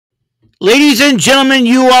Ladies and gentlemen,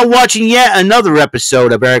 you are watching yet another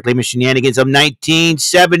episode of Lima Shenanigans of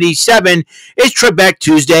 1977. It's Trebek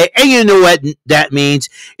Tuesday, and you know what that means.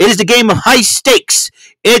 It is the game of high stakes.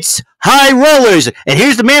 It's high rollers. And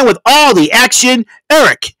here's the man with all the action,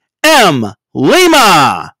 Eric M.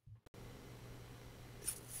 Lima.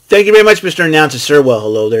 Thank you very much, Mr. Announcer, sir. Well,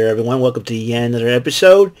 hello there, everyone. Welcome to yet another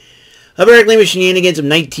episode of Lima Shenanigans of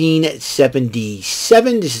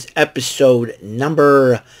 1977. This is episode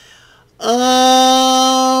number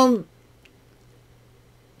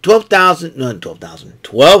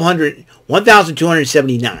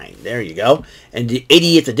 1279. There you go. And the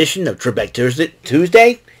 80th edition of Trebek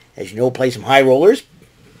Tuesday. As you know, we'll play some high rollers,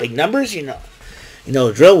 big numbers. You know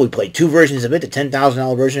the drill. We played two versions of it: the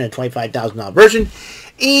 $10,000 version and $25,000 version.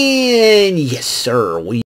 And yes, sir,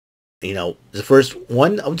 the first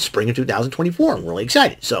one of spring of 2024. I'm really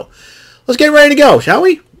excited. So let's get ready to go, shall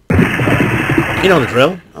we? You know the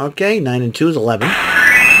drill. Okay, 9 and 2 is 11. Up,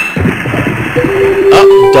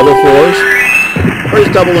 double fours.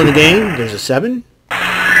 First double in the game. There's a 7. Up,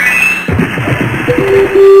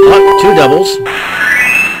 2 doubles.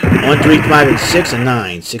 1, 3, 5, and 6, and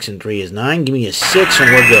 9. 6 and 3 is 9. Give me a 6 and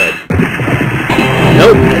we're good.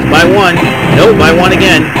 Nope, that's by 1. Nope, by 1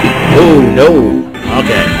 again. Oh, no.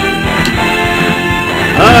 Okay.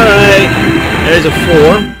 Alright. There's a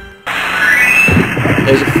 4.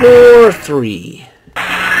 There's a 4, 3.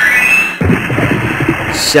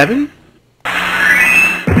 7.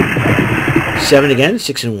 7 again,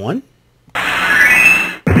 6 and 1.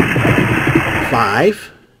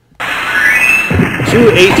 5. 2,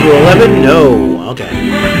 8 through 11. No. Okay.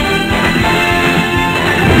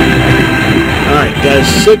 Alright, got a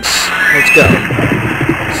 6. Let's go.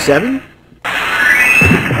 7.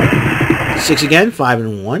 6 again, 5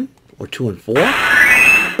 and 1. Or 2 and 4.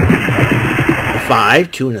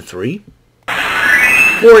 5, 2 and a 3.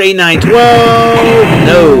 4, 8, 9, 12.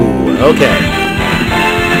 No. Okay.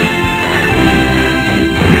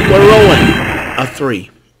 We're rolling. A 3.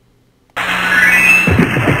 A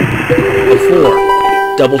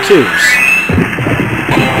 4. Double 2s.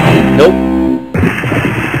 Nope.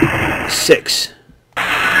 6.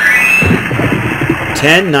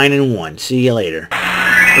 10, 9, and 1. See you later.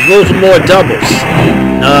 Let's roll some more doubles.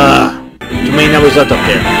 Too many numbers left up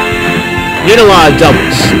there. Need a lot of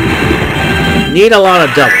doubles. Need a lot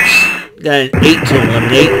of doubles. Got an 8 to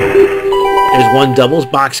eliminate. There's 1 doubles.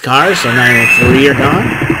 Boxcars, so 9 and 3 are gone.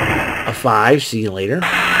 A 5, see you later.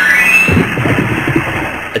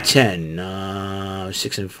 A 10,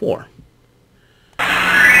 6 and 4.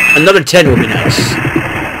 Another 10 will be nice.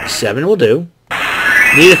 7 will do.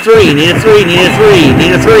 Need a 3, need a 3, need a 3,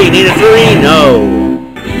 need a 3, need a 3. No.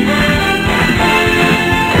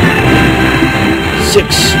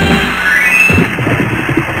 6.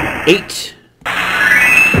 8.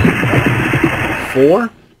 4.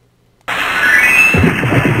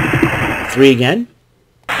 3 again.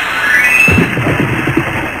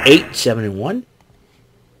 8, 7, and 1.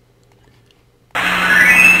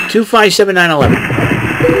 2, 5, 7, 9, 11.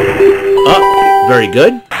 Oh, very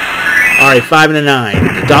good. Alright, 5 and a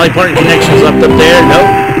 9. The Dolly Parton connection is left up there.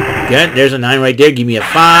 Nope. Good. There's a 9 right there. Give me a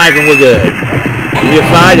 5 and we're good. Give me a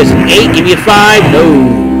 5. There's an 8. Give me a 5. No.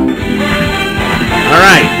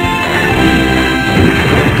 Alright.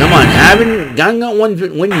 Come on. Haven't got one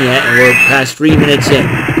win yet, and we're past 3 minutes in.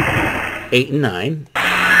 8 and 9.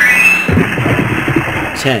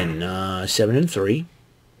 10. 7 and 3.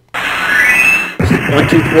 1,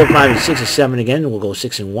 2, 4, 5, and 6 is 7 again. We'll go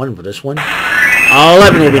 6 and 1 for this one.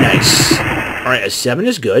 11 will be nice. Alright, a 7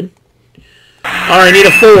 is good. Alright, need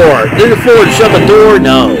a 4. Need a 4 to shut the door?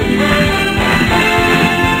 No.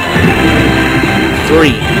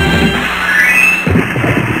 3.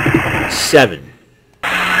 7.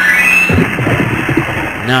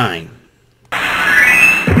 9.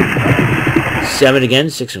 7 again,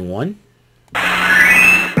 6 and 1.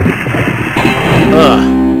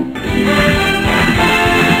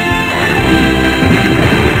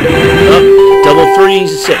 Double 3s,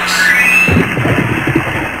 6.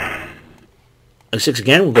 A 6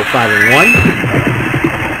 again, we'll go 5 and 1.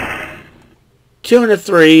 2 and a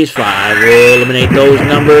 3 is 5. We'll eliminate those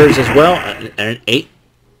numbers as well. And 8.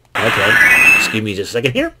 Okay. Just give me just a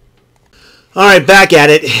second here. Alright, back at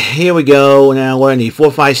it. Here we go. Now what do I need?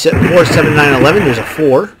 4, 5, 7, 4, 7, 9, 11. There's a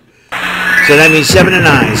 4. So that means 7 and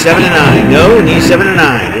 9. 7 and 9. No, we need 7 and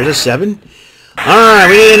 9. There's a 7. Alright,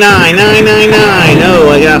 we need a 9. 9, 9, 9.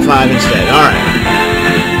 No, I got a 5 instead. Alright.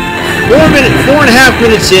 4.5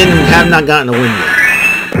 minutes in, have not gotten a win yet.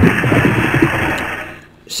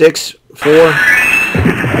 6, 4,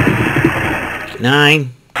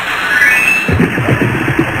 9,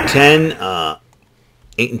 10,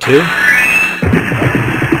 8 and 2.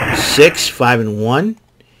 6, 5 and 1.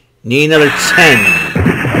 Need another 10.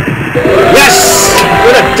 Yes!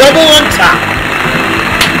 With a double on top.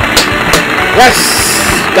 Yes!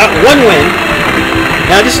 Got one win.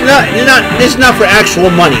 Now this is not for actual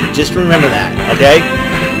money. Just remember that, okay?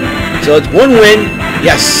 So it's one win.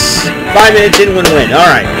 Yes. 5 minutes in, one win. All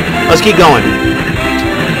right. Let's keep going.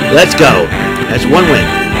 Let's go. That's one win.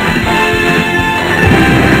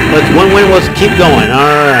 Let's one win. Let's keep going.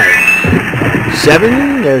 All right.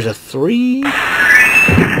 7. There's a 3.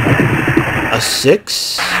 A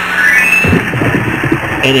 6.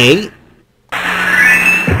 An 8.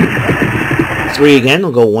 3 again.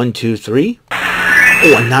 We'll go 1, 2, 3.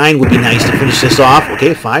 Oh, a 9 would be nice to finish this off.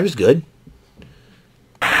 Okay, 5 is good.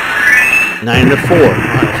 9 and a 4.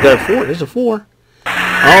 It's got a 4. There's a 4. Oh,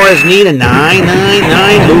 I just need a 9, 9,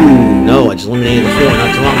 9. Ooh, no, I just eliminated the 4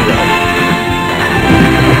 not too long ago.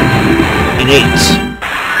 An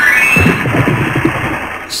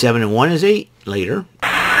 8. 7 and 1 is 8 later.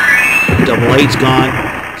 Double 8's gone.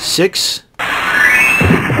 6.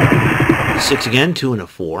 6 again, 2 and a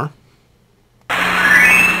 4.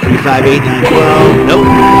 3, 5, 8, 9, 12.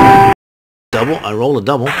 Nope. Double. I rolled a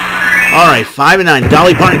double. Alright, 5 and 9.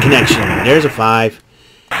 Dolly Parton connection. There's a 5.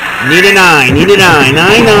 Need a 9. Need a 9.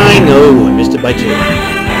 9, 9. No, I missed it by 2.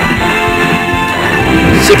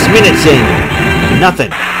 6 minutes in.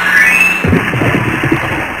 Nothing.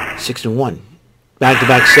 6 and 1.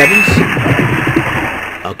 Back-to-back 7s.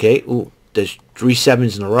 Okay. Ooh, there's 3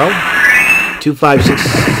 7s in a row. 2, 5, 6.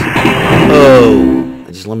 Oh, I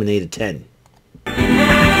just eliminated 10.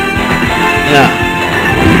 Yeah.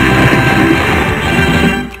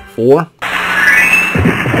 4.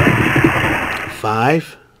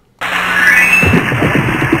 5.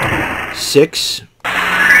 6.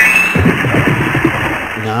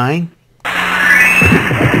 9.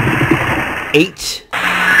 8.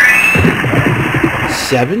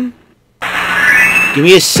 7. Give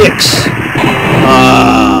me a 6.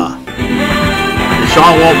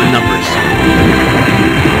 Sean Waltman numbers.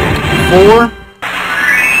 4.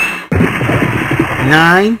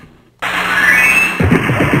 9.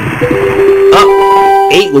 Up.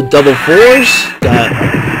 8 with double 4s.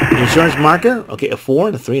 Insurance marker. Okay, a 4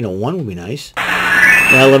 and a 3 and a 1 would be nice.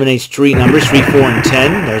 That eliminates 3 numbers. 3, 4, and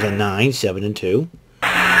 10. There's a 9, 7, and 2.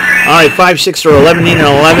 Alright, 5, 6, or 11. Need an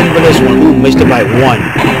 11 for this one. Ooh, missed it by 1.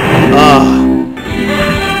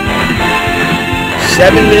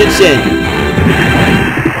 7 minutes in.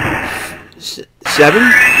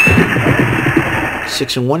 7.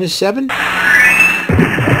 6 and 1 is 7.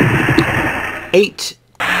 8.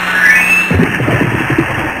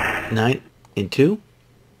 9 and 2.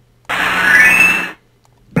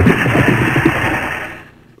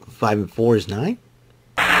 5 and 4 is 9.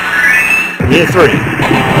 Need a 3.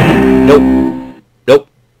 Nope. Nope.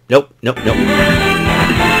 Nope. Nope. Nope.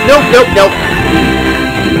 Nope. Nope. Nope.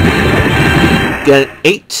 Got an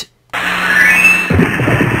 8.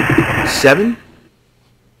 7.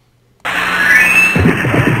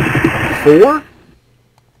 4.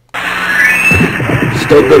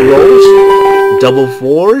 Still good rolls. Double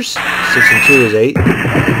 4s. 6 and 2 is 8.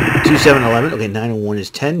 2, 7, 11. Okay, 9 and 1 is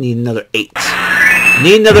 10. Need another 8.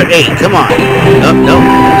 Need another 8. Come on. Nope, nope.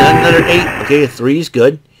 Another 8. Okay, a 3 is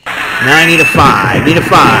good. Now I need a 5. Need a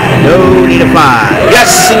 5. No, need a 5.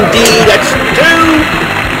 Yes, indeed. That's 2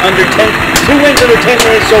 under 10. 2 wins under 10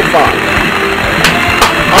 minutes so far.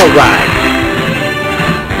 All right.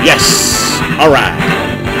 Yes. All right.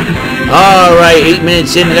 All right. 8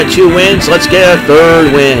 minutes in. We got 2 wins. Let's get a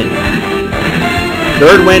 3rd win.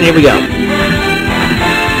 3rd win. Here we go.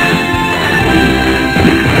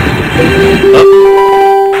 Up.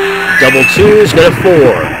 Double 2's got a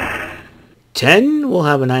 4. 10, we'll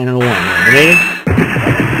have a 9 and a 1. Eliminated.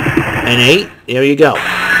 An 8, there you go.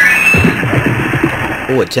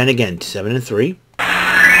 Oh, a 10 again. 7 and 3. 2,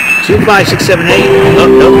 5, 6, 7, 8. Oh,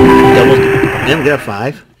 no. Double. Then we got a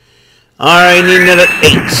 5. Alright, need another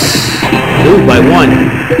 8. Ooh, by 1.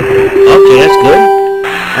 Okay, that's good.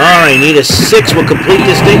 Alright, need a 6. We'll complete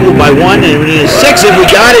this thing. Ooh, by 1. And we need a 6. And we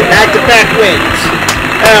got it. Back-to-back wins.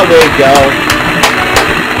 There we go.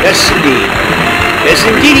 Yes, indeed. Yes,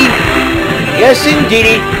 indeedy. Yes,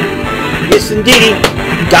 indeedy. Yes, indeedy.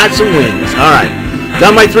 Got some wins. All right.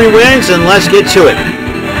 Got my 3 wins, and let's get to it.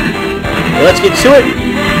 Let's get to it.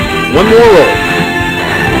 One more roll.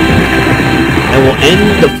 And we'll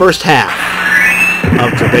end the first half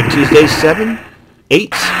of Trebek Tuesday. 7,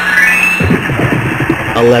 8,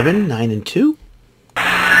 11, 9, and 2.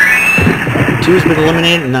 2's been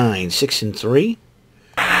eliminated. 9, 6, and 3.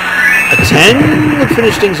 A 10 would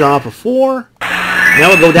finish things off. A 4. Now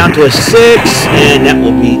we'll go down to a 6, and that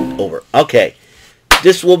will be over. Okay.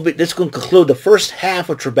 this will conclude the first half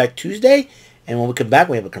of Trebek Tuesday. And when we come back,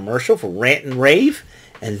 we have a commercial for Rant and Rave.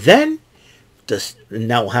 And then, and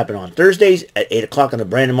that will happen on Thursdays at 8 o'clock on the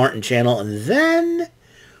Brandon Martin channel. And then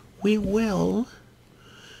we will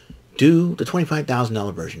do the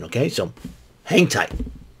 $25,000 version, okay? So hang tight.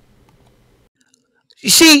 You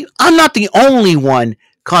see, I'm not the only one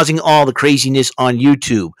causing all the craziness on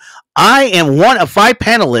YouTube. I am one of 5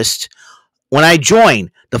 panelists when I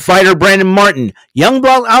join the fighter Brandon Martin, young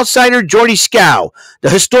blog outsider Jordy Scow, the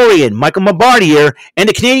historian Michael Mabardier, and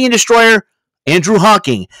the Canadian destroyer Andrew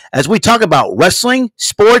Hawking, as we talk about wrestling,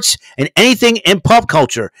 sports, and anything in pop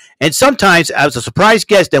culture, and sometimes as a surprise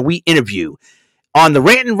guest that we interview on the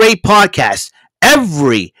Rant and Rave podcast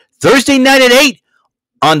every Thursday night at 8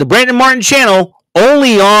 on the Brandon Martin channel,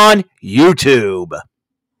 only on YouTube.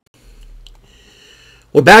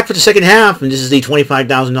 We're back for the second half, and this is the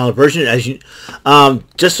 $25,000 version. As you,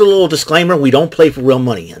 just a little disclaimer: we don't play for real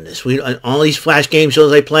money on this. All these flash game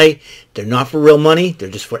shows I play, they're not for real money. They're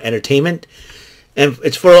just for entertainment, and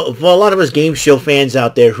it's for a lot of us game show fans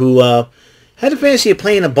out there who had the fantasy of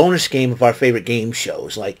playing a bonus game of our favorite game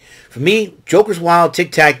shows. Like for me, Joker's Wild,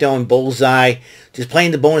 Tic Tac Toe, and Bullseye. Just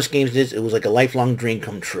playing the bonus games, it was like a lifelong dream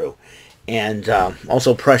come true. And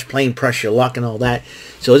also playing Press Your Luck and all that.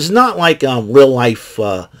 So it's not like real life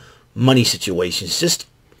money situations. Just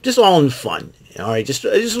all in fun. All right, just a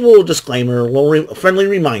little disclaimer, a friendly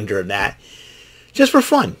reminder of that. Just for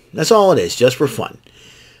fun. That's all it is. Just for fun.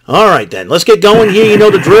 All right then, let's get going here. You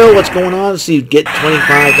know the drill. What's going on? Let's see. Get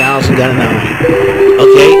 25,000. Got a 9.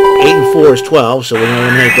 Okay, 8 and 4 is 12. So we're gonna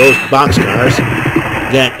eliminate those boxcars.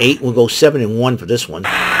 Got 8. We'll go 7 and 1 for this one.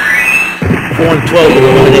 4 and 12 will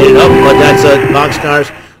eliminate it up, but that's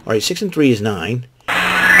boxcars. All right, 6 and 3 is 9.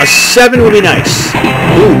 A 7 would be nice.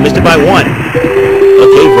 Ooh, missed it by 1.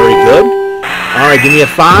 Okay, very good. All right, give me a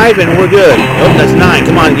 5 and we're good. Nope, that's 9.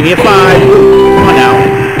 Come on, give me a 5. Ooh, come on now.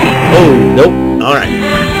 Oh, nope. All right.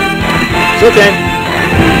 It's okay.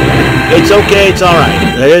 It's okay. It's all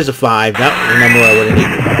right. There's a 5. That was the number I would have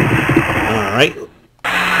needed. All right.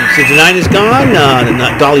 Since the 9 is gone,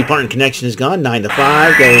 the Dolly Parton connection is gone. 9 to 5.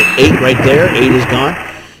 Got 8 right there. 8 is gone.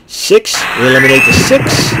 6. We eliminate the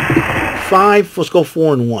 6. 5. Let's go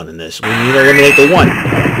 4 and 1 in this. We need to eliminate the 1.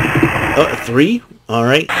 3. All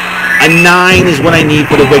right. A 9 is what I need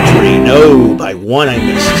for the victory. No, by 1 I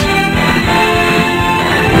missed.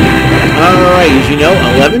 All right. As you know,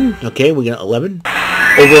 11. Okay, we got 11.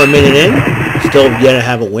 Over a minute in. Still yet to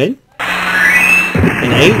have a win.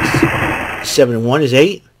 And 8. 7 and 1 is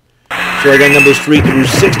 8. So I got numbers 3 through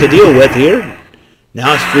 6 to deal with here.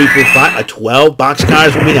 Now it's 3 through 5. A 12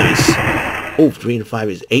 boxcars would be nice. Oh, 3 and 5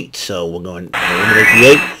 is 8, so we're going to eliminate the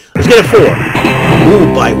 8. Let's get a 4.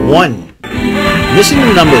 Ooh, by 1. Missing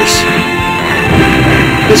the numbers.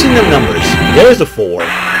 Missing the numbers. There's the 4.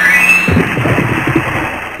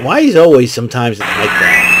 Why is always sometimes it's like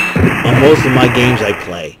that on most of my games I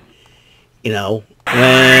play? You know,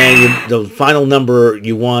 when the final number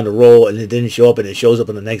you want to roll and it didn't show up and it shows up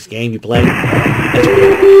in the next game you play. That's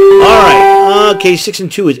weird. All right. Okay, 6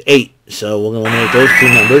 and 2 is 8. So we're going to eliminate those 2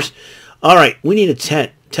 numbers. All right. We need a 10.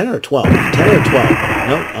 10 or 12. 10 or 12.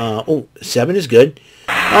 No. 7 is good.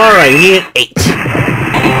 All right. We need an 8.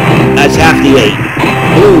 That's half the 8.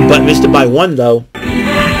 Ooh, but missed it by 1, though.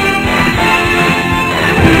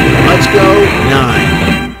 Let's go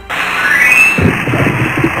 9.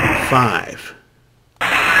 5.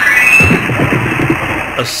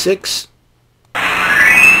 A 6.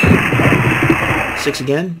 6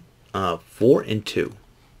 again. 4 and 2.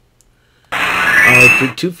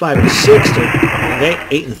 3, 2, 5, and 6. Okay,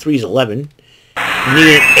 8 and 3 is 11. We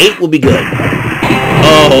need an 8 will be good.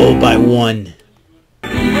 Oh, by 1.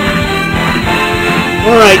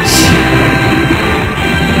 Alright.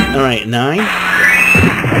 Alright, 9.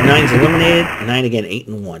 9's eliminated. 9 again, 8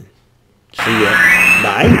 and 1. See ya.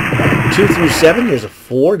 Bye. 2 through 7. There's a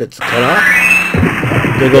 4 that's cut off.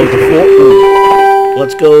 There goes the 4. Ooh.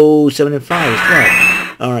 Let's go 7 and 5 is 12.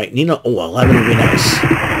 Alright, Nino. Oh, 11 would be nice.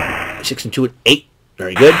 6 and 2 and 8.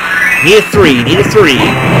 Very good. Need a 3. Need a 3.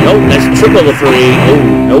 Nope, that's triple the 3. Oh,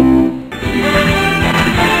 nope.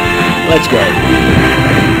 Let's go.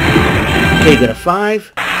 Okay, got a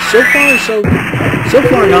 5. So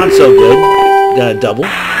far not so good. Got a double.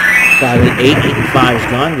 5 and 8. 8 and 5 is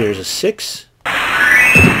gone. There's a 6.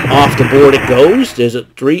 Off the board it goes. There's a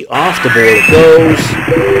 3. Off the board it goes.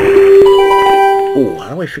 Oh,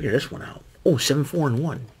 how do I figure this one out? Oh, 7, 4, and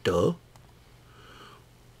 1. Duh.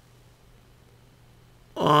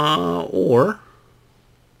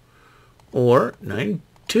 Or 9,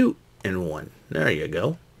 2, and 1. There you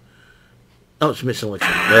go. Oh, submit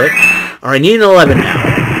selection. Nope. All right, need an 11 now.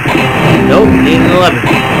 Nope, need an 11.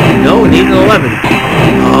 No, need an 11.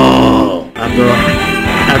 Oh, after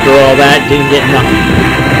all that, didn't get nothing.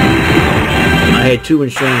 I had 2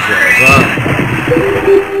 insurance rolls. All right.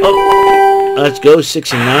 Oh, let's go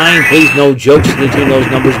 6 and 9. Please, no jokes between those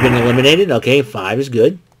numbers being eliminated. Okay, 5 is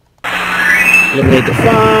good. Eliminate the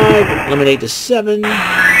 5. Eliminate the 7.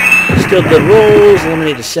 Still good rolls.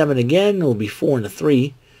 Eliminate the 7 again. It will be 4 and a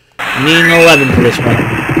 3. Need an 11 for this one.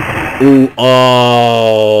 Ooh,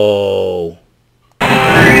 oh.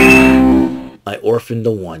 I orphaned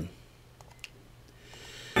the 1.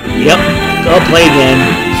 Yep, I'll play again.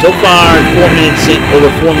 So far, 4 minutes in,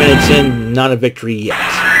 over 4 minutes in, not a victory yet.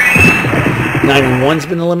 9 and 1's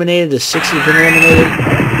been eliminated. The 6 has been eliminated.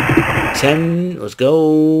 10, let's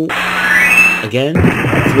go. Again,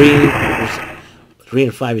 3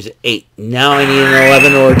 and 5 is 8. Now I need an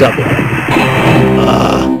 11 or a double.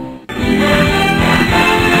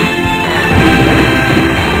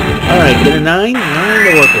 Alright, get a 9. 9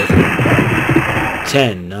 to work with.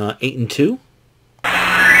 10. 8 and 2.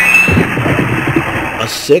 A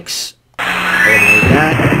 6. Eliminate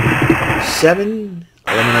that. 7.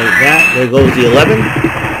 Eliminate that. There goes the 11.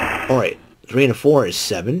 Alright, 3 and a 4 is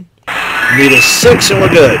 7. Need a 6 and we're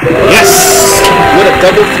good. Yes! With a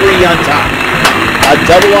double 3 on top. A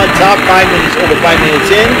double on top, 5 minutes, over 5 minutes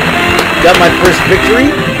in. Got my first victory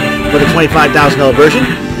for the $25,000 version.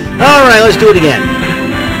 Alright, let's do it again.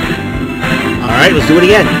 Alright, let's do it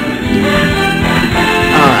again.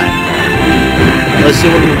 Alright. Let's see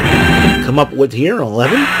what we come up with here.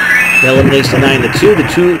 11. That eliminates the 9 and the 2. The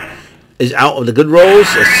 2 is out of the good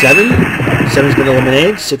rolls. A 7. 7's been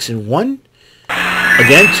eliminated. 6 and 1.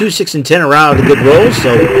 Again, 2, 6, and 10 are out of the good rolls.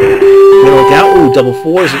 So we look out. Ooh, double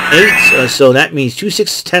 4s and 8s. So that means 2,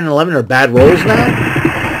 6, 10, and 11 are bad rolls now.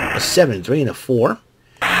 A 7, 3, and a 4.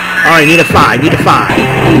 Alright, need a 5. Need a 5.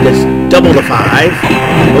 Let's double the 5.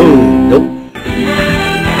 Ooh, nope.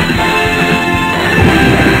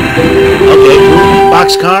 Okay,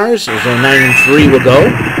 boxcars. So 9 and 3 will go.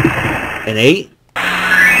 And 8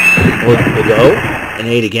 will go. And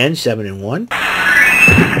 8 again. 7 and 1.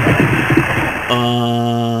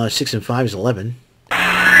 6 and 5 is 11. 2,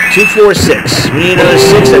 4, 6. We need another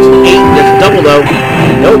 6. That's 8. That's a double though.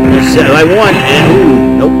 Nope. That's I won. And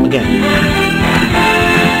ooh, nope again.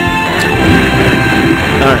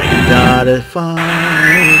 Alright. Got a 5.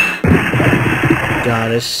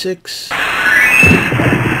 Got a 6.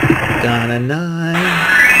 Got a 9.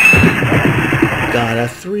 Got a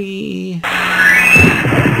 3.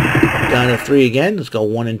 Got a 3 again. Let's go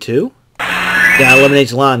 1 and 2. That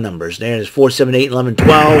eliminates a lot of numbers. There's 4, 7, 8, 11,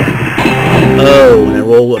 12. Oh, and I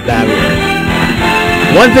roll a bad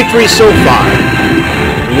roll. 1 victory so far.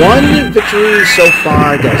 1 victory so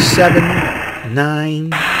far. Got a 7,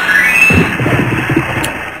 9,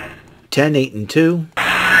 10, 8, and 2.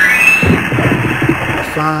 A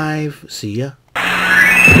 5. See ya.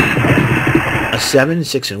 A 7,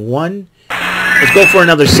 6, and 1. Let's go for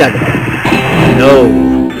another 7. No.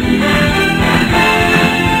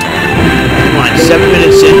 7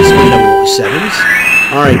 minutes in, speed up 7s.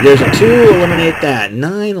 Alright, there's a 2, eliminate that.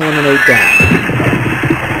 9, eliminate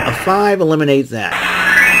that. A 5, eliminate that.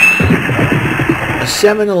 A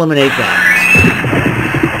 7, eliminate that.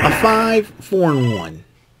 A 5, 4, and 1.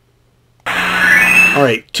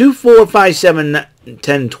 Alright, 2, 4, 5, 7,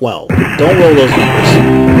 10, 12. Don't roll those numbers.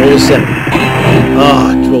 Roll a 7. Oh,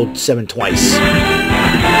 I rolled 7 twice.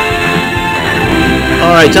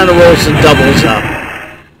 Alright, time to roll some doubles up.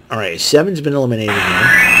 Alright, 7's been eliminated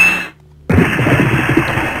again.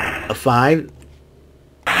 A 5.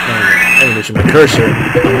 I didn't mention my cursor.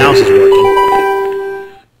 My mouse is working.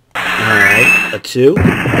 Alright, a 2.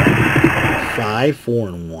 5, 4,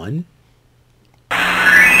 and 1.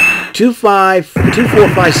 2, 5, 2, 4,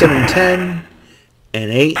 5, 7, 10,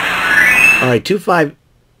 and 8. Alright, 2, 5,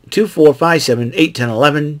 2, 4, 5, 7, 8, 10,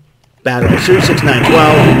 11. Bad roll. 2, 6, 9,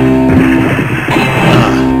 12.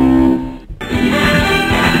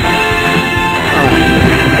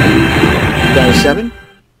 Got a 7.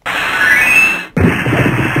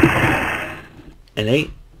 And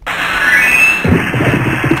 8.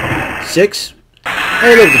 6.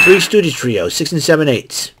 Hey, look, the Three Stooges trio. 6 and 7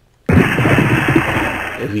 8s.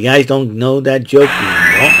 If you guys don't know that joke,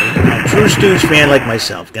 you're not a true Stooge fan like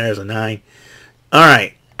myself. There's a 9.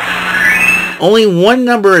 Alright. Only 1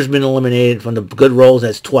 number has been eliminated from the good rolls.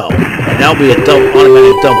 That's 12. And that'll be a double,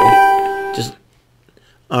 automatic double. Just,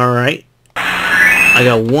 alright. I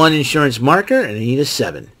got 1 insurance marker, and I need a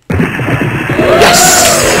 7. Yes!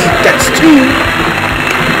 That's 2.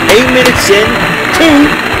 8 minutes in. 2.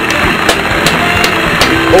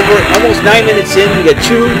 over almost 9 minutes in. We got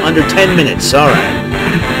 2 under 10 minutes. All right.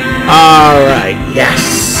 All right.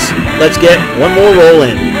 Yes. Let's get one more roll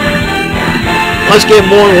in. Let's get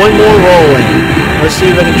one more roll in. Let's see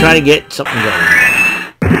if I can try to get something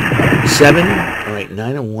going. 7. All right.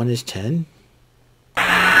 9 and 1 is 10.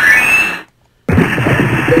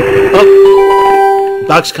 Oh.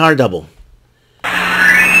 Boxcar double.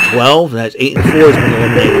 12. That's 8 and 4 has been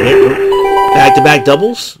eliminated. Back-to-back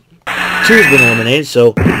doubles. 2 has been eliminated,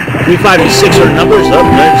 so 3, 5, and 6 are numbers. Oh,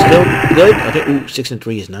 that's still good. Okay, ooh, 6 and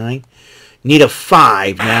 3 is 9. Need a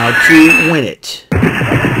 5 now to win it.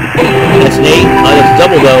 That's an 8. That's a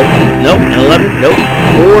double, though. Nope, an 11. Nope.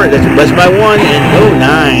 4. That's best by 1. And no,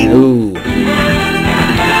 9. Ooh.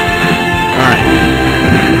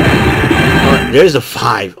 Alright, there's a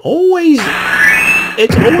 5. Always,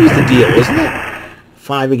 it's always the deal, isn't it?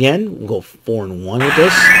 5 again. We'll go 4 and 1 with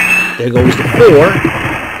this. There goes the 4.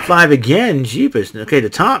 5 again, jeepers. Okay, the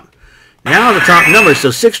top. Now the top numbers. So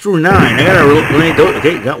 6 through 9. I gotta eliminate those.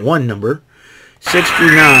 Okay, got one number. 6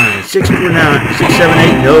 through 9. 6 through 9. 6, 7,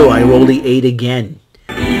 8. No, I rolled the 8 again.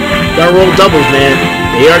 Gotta roll doubles, man.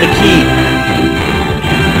 They are the key.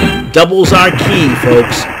 Doubles are key,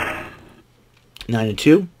 folks. 9 and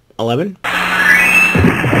 2. 11.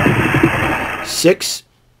 6.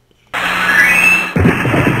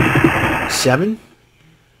 7.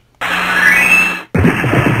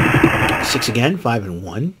 6 again, 5 and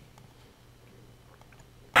 1.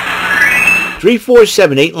 3, 4,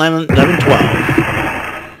 7, 8, 11, 12.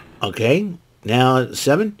 Okay, now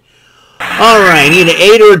 7. Alright, I need an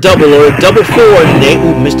 8 or a double 4 today.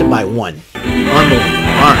 Ooh, missed it by 1. Unbelievable.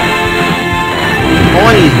 Alright. All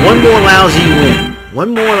I need is one more lousy win.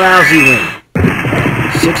 One more lousy win.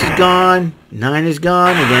 6 is gone. 9 is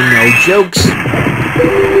gone. Again, no jokes.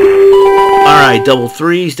 Alright, double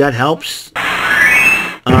 3s. That helps.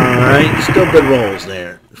 Alright, still good rolls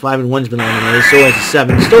there. 5 and 1's been eliminated, so has a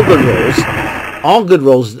 7. Still good rolls. All good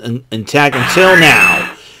rolls intact until now.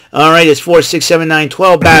 Alright, it's 4, 6, 7, 9,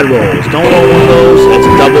 12 bad rolls. Don't roll one of those. That's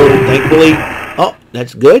a double, thankfully. Oh,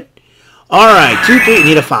 that's good. Alright, 2, 3,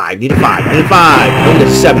 need a 5, need a 5, need a 5. Oh,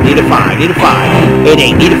 that's a 7, need a 5, need a 5. 8,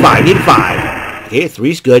 8, need a 5, need a 5. Okay,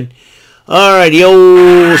 3's good. Alright, the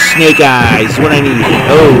old snake eyes, what I need.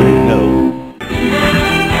 Oh, no.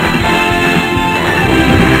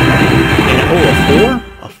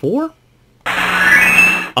 A 4?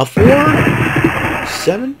 A 4?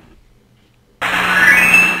 7?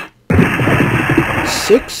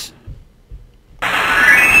 6?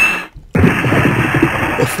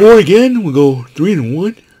 A 4 again? We'll go 3 and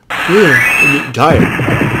 1? Yeah, I'm getting tired.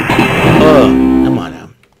 Come on now.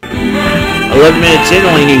 11 minutes in,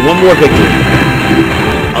 only need one more victory.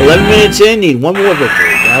 11 minutes in, need one more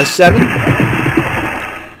victory. Got a 7.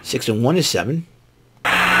 6 and 1 is 7.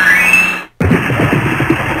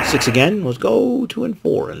 6 again. Let's go 2 and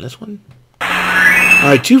 4 in this one.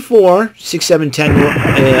 Alright, 2, 4, 6, 7, 10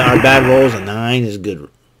 are bad rolls, and 9 is good.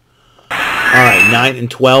 Alright, 9 and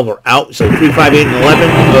 12 are out, so 3, 5, 8, and 11.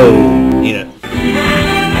 Oh, need it.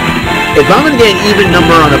 If I'm going to get an even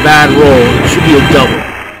number on a bad roll, it should be a double.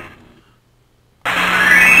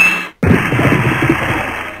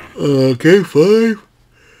 Okay, 5.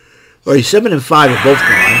 Alright, 7 and 5 are both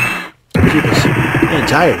gone. Keep us getting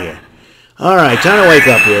tired here. Alright, time to wake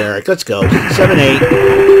up here. Alright, let's go. 7, 8.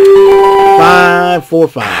 5, 4,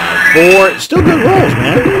 5. 4. Still good rolls,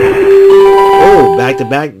 man. Oh,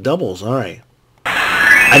 back-to-back doubles. Alright.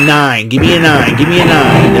 A 9. Give me a 9. Give me a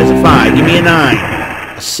 9. There's a 5. Give me a 9.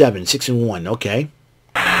 A 7. 6 and 1. Okay.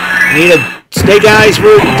 Need a snake eyes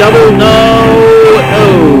for a double. No.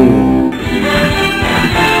 No.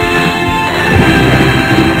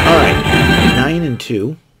 Alright. 9 and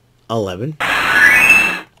 2. 11.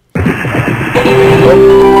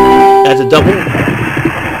 Oh, that's a double.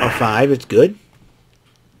 Or 5. It's good.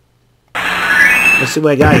 Let's see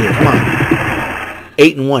what I got here. Come on.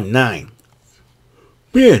 8 and 1. 9.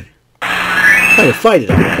 Man. Trying to fight it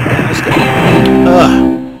all right now. Let's go.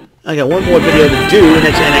 I got one more video to do, and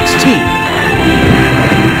that's NXT.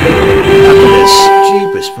 After this.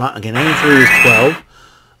 Jeepers. Okay, 9 and 3 is 12.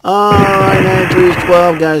 Alright, 9 and 3 is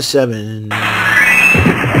 12. Got a 7.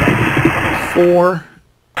 4.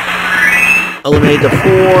 Eliminate the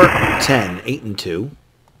 4. 10. 8 and 2.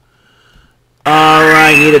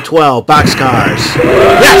 Alright, need a 12. Boxcars.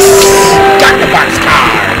 Yes! Got the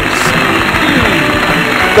boxcars!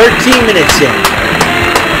 13 minutes in.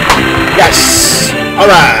 Yes!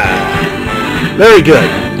 Alright. Very good.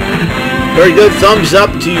 Very good. Thumbs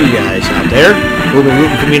up to you guys out there who've been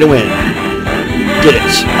rooting for me to win. Did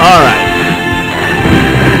it. Alright.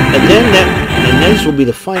 And then this will be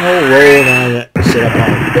the final roll that I set up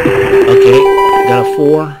on. Okay. got a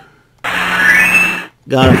 4.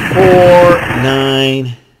 Got a 4,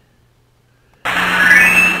 9,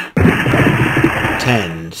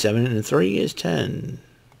 10. 7 and 3 is 10.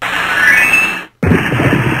 Oh,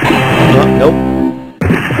 nope.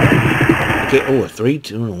 Okay, oh, a 3,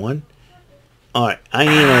 2, and 1. Alright, I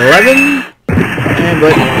need an 11.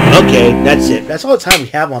 But, okay, that's it. That's all the time we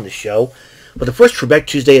have on the show. But the first Trebek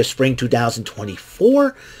Tuesday of spring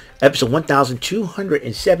 2024, episode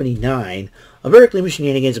 1279 of Eric Lima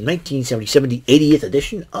Shenanigans of 1977, the 80th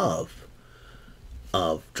edition of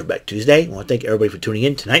Trebek Tuesday. I want to thank everybody for tuning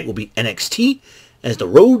in. Tonight will be NXT as the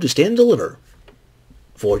road to stand and deliver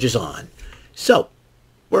forges on. So,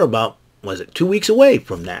 we're about, 2 weeks away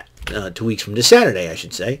from that. 2 weeks from this Saturday, I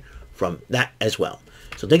should say, from that as well.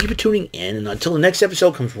 So thank you for tuning in, and until the next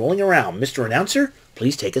episode comes rolling around, Mr. Announcer,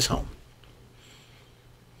 please take us home.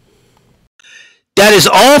 That is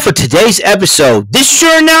all for today's episode. This is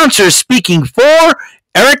your announcer speaking for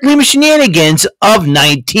Eric Lima Shenanigans of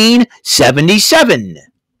 1977.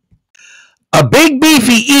 A Big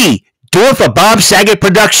Beefy E, do it for Bob Saget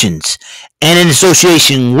Productions, and in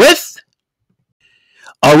association with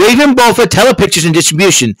a Raven Bofa Telepictures and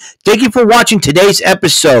Distribution. Thank you for watching today's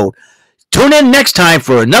episode. Tune in next time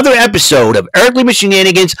for another episode of Eric Lima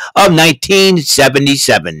Shenanigans of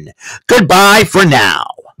 1977. Goodbye for now.